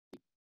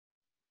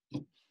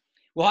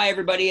Well, hi,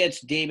 everybody. It's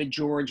David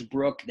George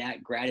Brooke,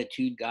 that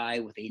gratitude guy,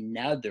 with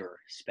another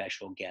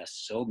special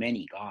guest. So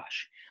many,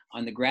 gosh,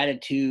 on the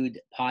Gratitude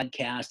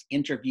podcast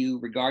interview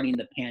regarding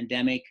the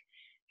pandemic.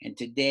 And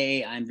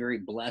today I'm very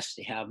blessed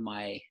to have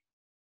my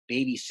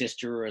baby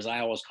sister, or as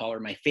I always call her,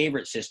 my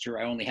favorite sister.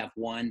 I only have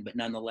one, but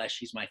nonetheless,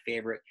 she's my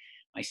favorite.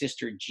 My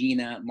sister,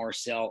 Gina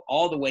Marcell,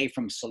 all the way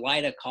from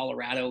Salida,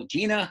 Colorado.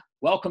 Gina,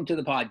 welcome to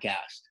the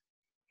podcast.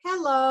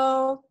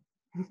 Hello.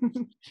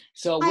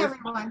 So Hi,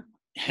 everyone.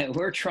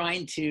 we're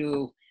trying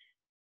to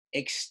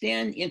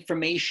extend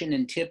information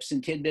and tips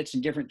and tidbits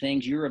and different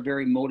things. You're a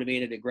very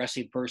motivated,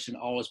 aggressive person,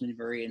 always been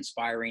very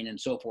inspiring and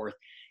so forth.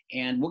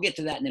 And we'll get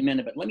to that in a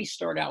minute. But let me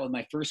start out with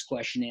my first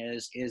question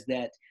is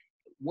that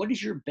what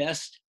is your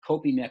best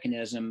coping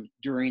mechanism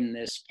during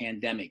this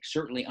pandemic?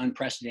 Certainly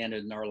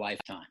unprecedented in our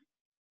lifetime.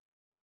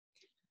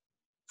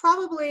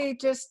 Probably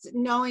just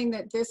knowing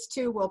that this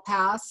too will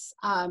pass.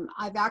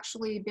 I've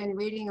actually been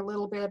reading a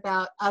little bit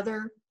about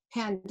other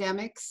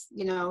pandemics,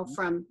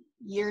 from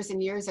years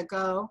and years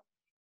ago.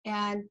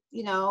 And,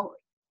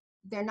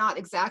 they're not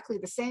exactly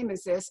the same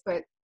as this,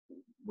 but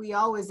we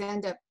always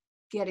end up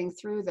getting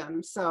through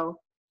them. So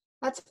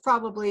that's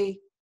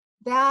probably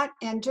that.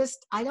 And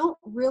just, I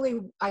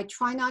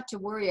try not to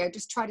worry. I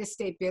just try to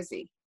stay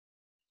busy.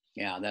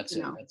 Yeah, that's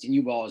it. And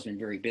you've always been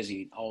very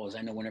busy. Always.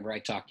 I know whenever I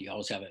talk to you, I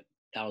always have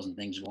 1,000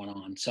 things going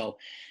on. So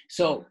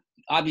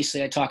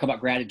obviously I talk about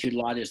gratitude a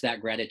lot. There's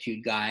that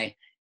gratitude guy.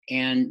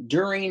 And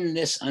during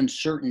this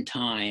uncertain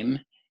time,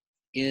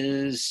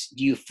 do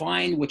you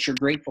find what you're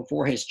grateful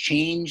for has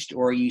changed,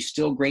 or are you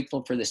still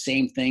grateful for the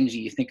same things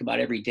that you think about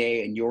every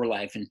day in your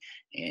life?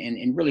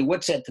 And really,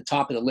 what's at the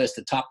top of the list,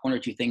 the top one or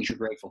two things you're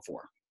grateful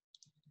for?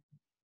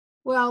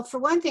 Well, for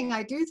one thing,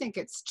 I do think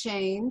it's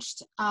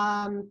changed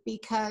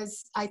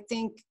because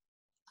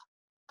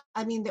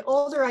the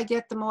older I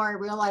get, the more I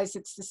realize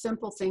it's the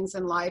simple things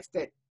in life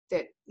that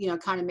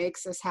kind of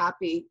makes us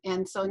happy.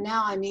 And so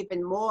now I'm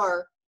even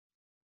more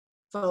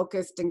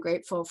focused and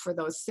grateful for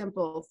those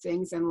simple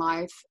things in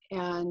life.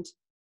 And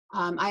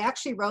I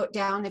actually wrote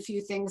down a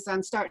few things.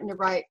 I'm starting to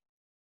write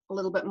a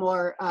little bit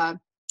more on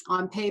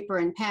paper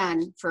and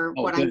pen for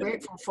what I'm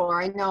grateful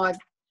for. I know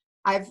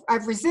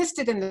I've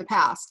resisted in the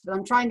past, but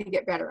I'm trying to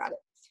get better at it.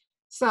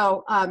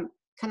 So can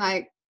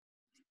I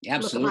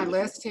look at my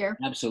list here?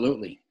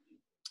 Absolutely.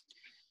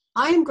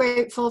 I am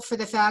grateful for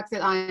the fact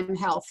that I am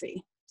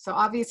healthy. So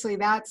obviously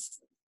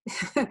that's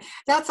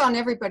that's on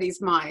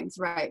everybody's minds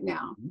right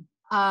now.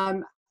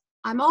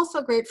 I'm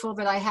also grateful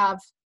that I have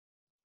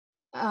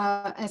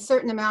a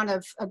certain amount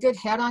of a good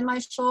head on my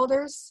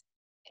shoulders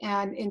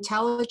and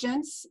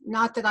intelligence.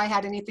 Not that I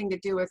had anything to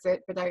do with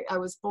it, but I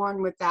was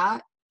born with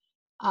that.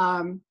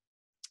 I'm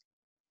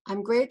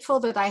grateful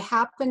that I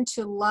happen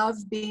to love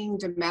being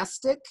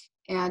domestic,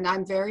 and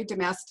I'm very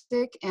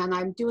domestic, and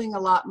I'm doing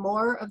a lot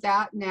more of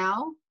that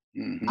now.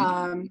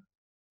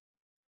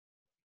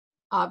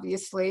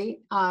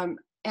 Obviously. And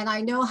I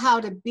know how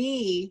to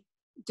be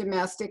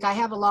domestic. I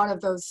have a lot of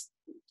those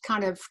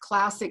kind of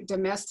classic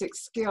domestic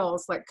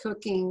skills like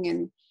cooking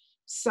and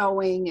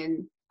sewing,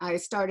 and I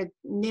started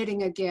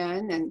knitting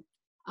again, and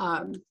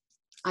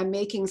I'm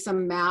making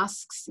some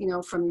masks,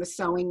 from the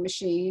sewing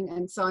machine.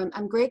 And so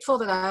I'm grateful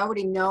that I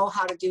already know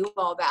how to do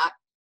all that.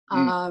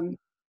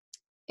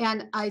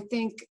 And I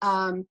think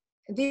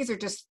these are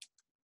just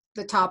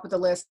the top of the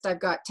list. I've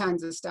got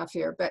tons of stuff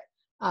here, but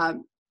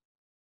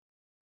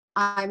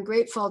I'm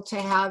grateful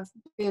to have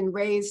been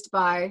raised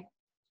by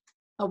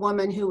a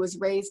woman who was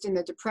raised in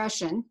the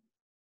Depression.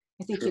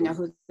 I think you know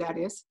who that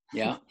is.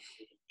 Yeah.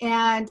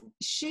 And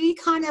she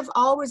kind of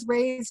always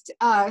raised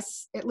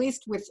us, at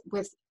least with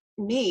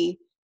me,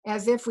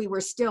 as if we were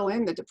still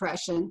in the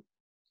Depression.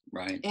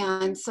 Right.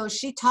 And so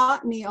she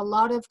taught me a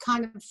lot of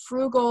kind of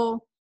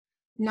frugal,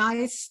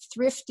 nice,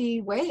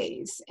 thrifty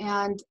ways.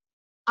 And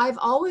I've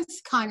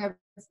always kind of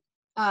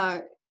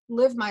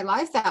live my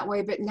life that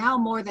way, but now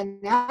more than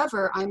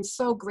ever, I'm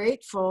so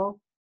grateful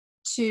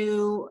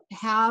to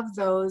have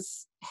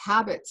those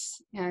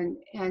habits and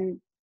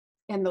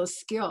those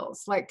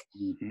skills. Like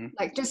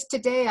just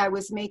today, I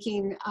was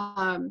making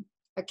a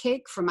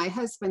cake for my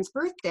husband's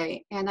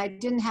birthday, and I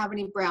didn't have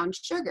any brown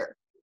sugar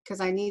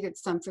because I needed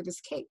some for this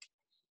cake.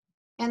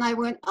 And I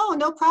went, oh,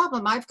 no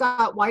problem. I've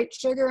got white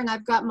sugar and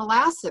I've got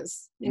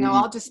molasses.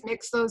 I'll just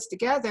mix those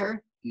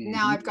together.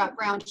 Now I've got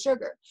brown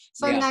sugar.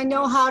 So I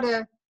know how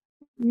to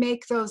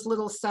make those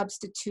little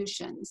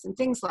substitutions and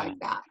things like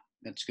that.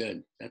 That's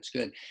good. That's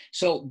good.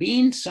 So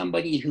being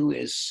somebody who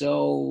is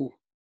so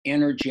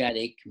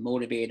energetic,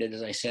 motivated,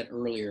 as I said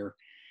earlier,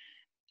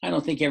 I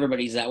don't think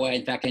everybody's that way.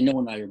 In fact, I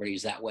know not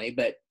everybody's that way.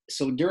 But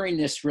so during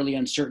this really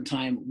uncertain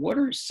time, what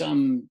are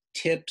some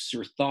tips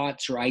or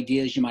thoughts or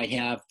ideas you might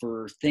have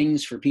for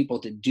things for people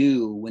to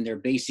do when they're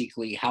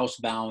basically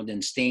housebound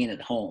and staying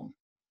at home?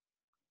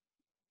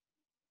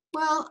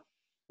 Well,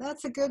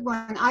 that's a good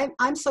one.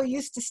 I'm so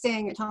used to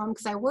staying at home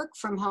because I work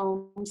from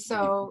home.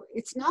 So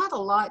it's not a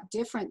lot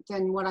different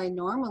than what I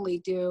normally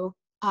do.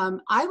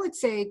 I would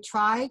say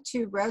try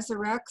to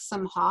resurrect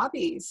some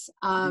hobbies.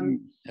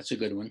 That's a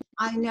good one.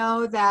 I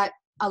know that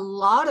a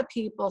lot of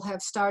people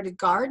have started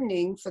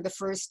gardening for the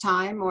first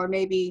time, or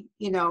maybe,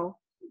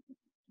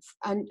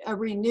 a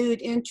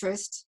renewed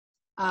interest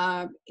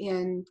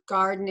in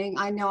gardening.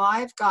 I know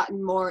I've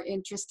gotten more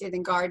interested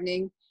in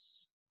gardening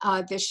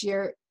this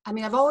year. I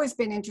mean, I've always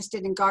been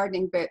interested in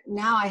gardening, but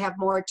now I have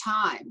more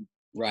time.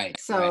 Right.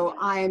 So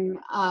right.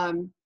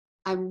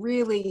 I'm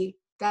really,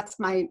 that's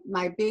my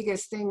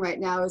biggest thing right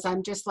now, is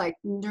I'm just like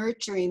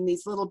nurturing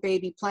these little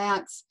baby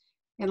plants.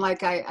 And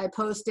like I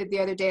posted the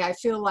other day, I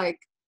feel like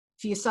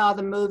if you saw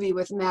the movie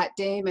with Matt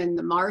Damon,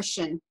 The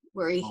Martian,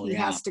 where he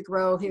has to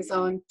grow his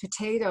own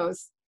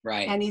potatoes.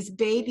 Right. And he's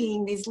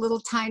babying these little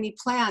tiny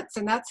plants.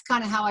 And that's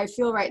kind of how I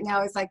feel right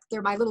now. It's like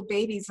they're my little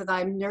babies that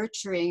I'm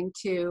nurturing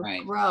to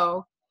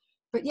grow.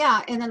 But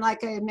yeah, and then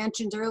like I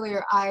mentioned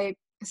earlier, I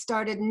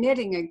started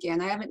knitting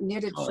again. I haven't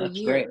knitted for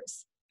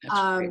years.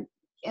 Great.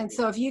 And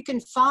so if you can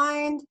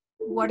find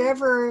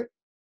whatever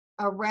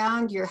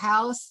around your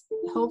house,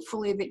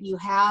 hopefully that you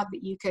have,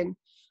 that you can,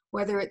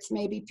 whether it's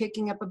maybe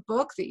picking up a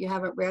book that you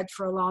haven't read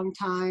for a long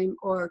time,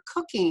 or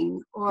cooking,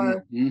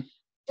 or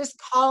just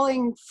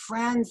calling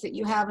friends that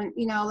you haven't,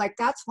 like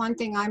that's one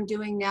thing I'm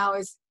doing now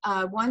is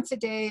once a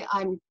day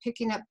I'm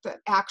picking up the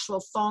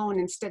actual phone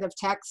instead of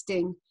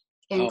texting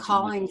and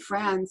calling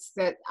friends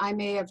that I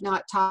may have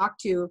not talked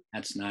to.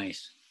 That's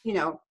nice.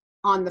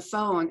 On the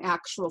phone,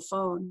 actual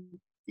phone.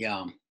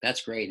 Yeah,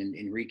 that's great. And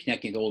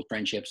reconnecting with old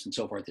friendships and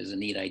so forth is a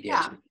neat idea.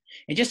 Yeah.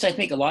 And just, I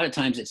think a lot of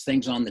times it's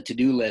things on the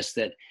to-do list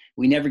that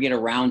we never get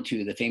around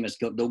to, the famous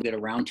don't get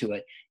around to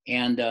it.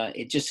 And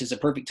it just is a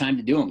perfect time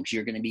to do them, because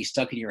you're going to be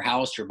stuck in your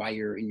house or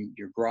in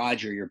your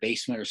garage or your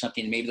basement or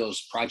something. And maybe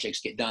those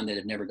projects get done that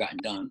have never gotten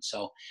done.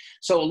 So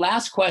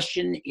last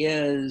question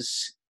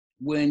is,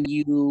 when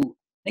you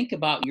think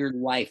about your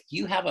life, do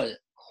you have a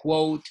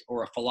quote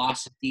or a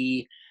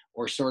philosophy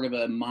or sort of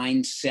a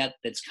mindset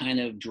that's kind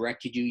of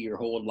directed you your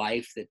whole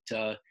life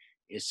that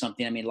is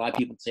something? I mean, a lot of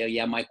people say, oh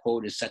yeah, my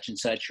quote is such and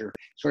such, or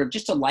sort of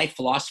just a life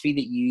philosophy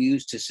that you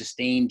use to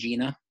sustain,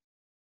 Gina?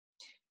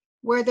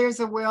 Where there's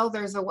a will,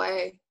 there's a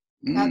way.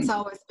 That's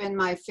always been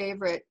my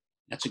favorite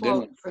That's a quote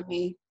good one. for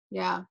me.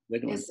 Yeah.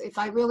 Good one. Is if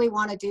I really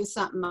want to do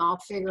something, I'll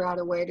figure out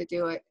a way to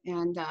do it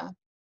and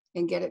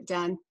get it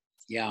done.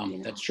 Yeah,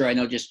 that's true. I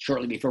know just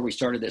shortly before we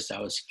started this, I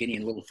was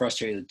getting a little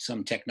frustrated with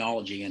some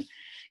technology, and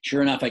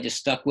sure enough, I just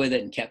stuck with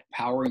it and kept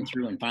powering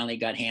through and finally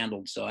got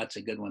handled. So that's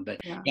a good one. But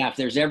yeah, if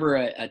there's ever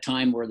a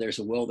time where there's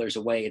a will, there's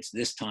a way, it's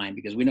this time,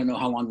 because we don't know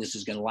how long this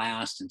is going to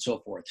last and so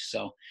forth.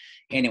 So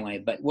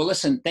anyway, well,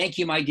 listen, thank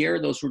you, my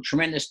dear. Those were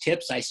tremendous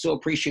tips. I so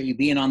appreciate you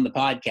being on the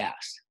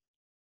podcast.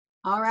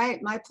 All right.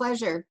 My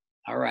pleasure.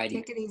 All righty.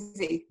 Take it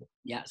easy.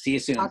 Yeah. See you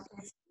soon.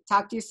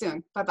 Talk to you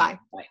soon. Bye-bye.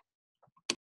 Bye.